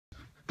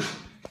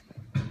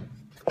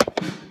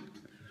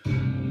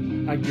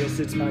I guess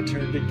it's my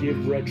turn to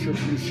give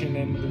retribution,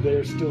 and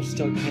they're still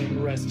stuck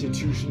paying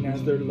restitution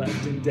as they're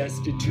left in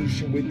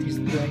destitution with these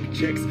blank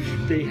checks.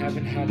 They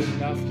haven't had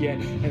enough yet,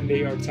 and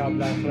they are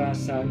tabla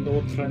rasa,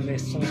 notre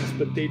naissance,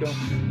 but they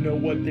don't know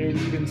what they're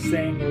even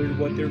saying or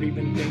what they're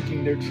even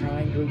thinking. They're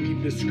trying to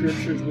read the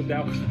scriptures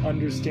without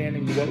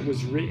understanding what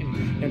was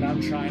written, and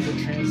I'm trying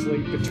to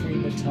translate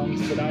between the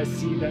tongues, but I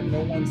see that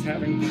no one's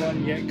having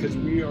fun yet, because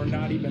we are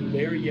not even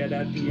there yet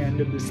at the end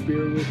of the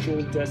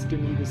spiritual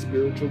destiny, the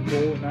spiritual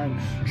goal, and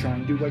I'm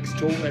trying to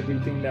extol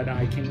everything that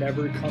I can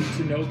never come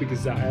to know,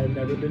 because I have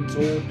never been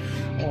told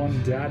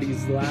on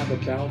daddy's lab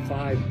about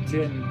 5,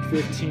 10,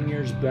 15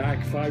 years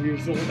back. 5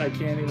 years old, I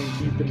can't even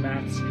keep the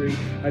math straight.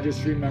 I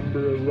just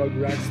remember a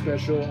Rugrats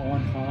special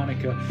on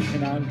Hanukkah,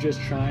 and I'm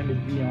just trying to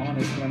be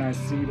honest when I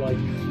see, like,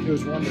 it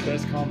was one of the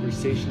best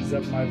conversations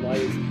of my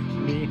life.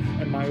 Me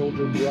and my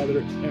older brother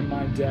and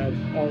my dad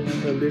all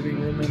in the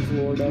living room in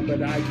Florida,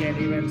 but I can't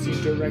even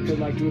seem to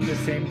recollect with the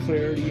same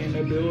clarity and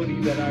ability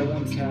that I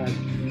once had.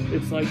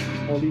 It's like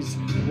all these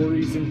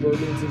worries and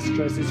burdens and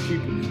stresses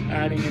keep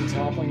adding and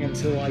toppling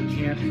until I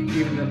can't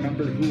even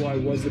remember who I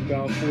was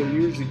about 4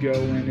 years ago,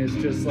 and it's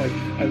just like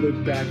I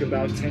look back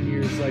about 10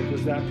 years like,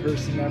 was that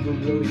person ever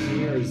really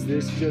me, or is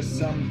this just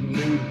some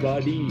new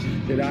buddy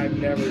that I've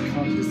never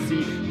come to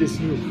see, this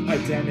new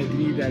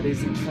identity that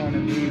is in front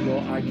of me?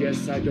 Well, I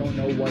guess I don't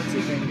know what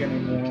to think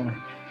anymore.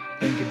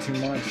 Thinking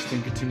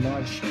too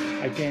much.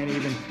 I can't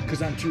even,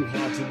 cause I'm too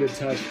hot to the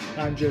touch.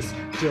 I'm just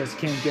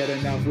can't get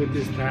enough with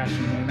this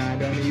passion, and I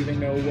don't even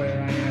know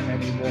where I am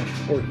anymore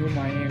or whom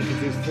I am, cause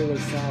this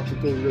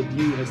philosophical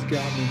review has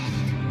got me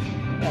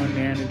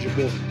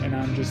unmanageable, and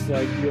I'm just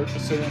like, you're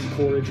so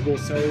incorrigible,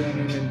 so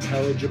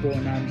unintelligible,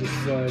 and I'm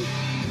just like,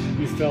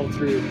 you fell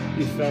through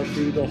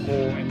the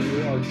hole, and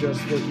you are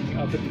just looking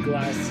up at the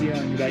glass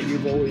ceiling that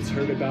you've always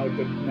heard about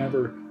but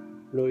never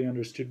really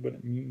understood what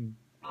it means.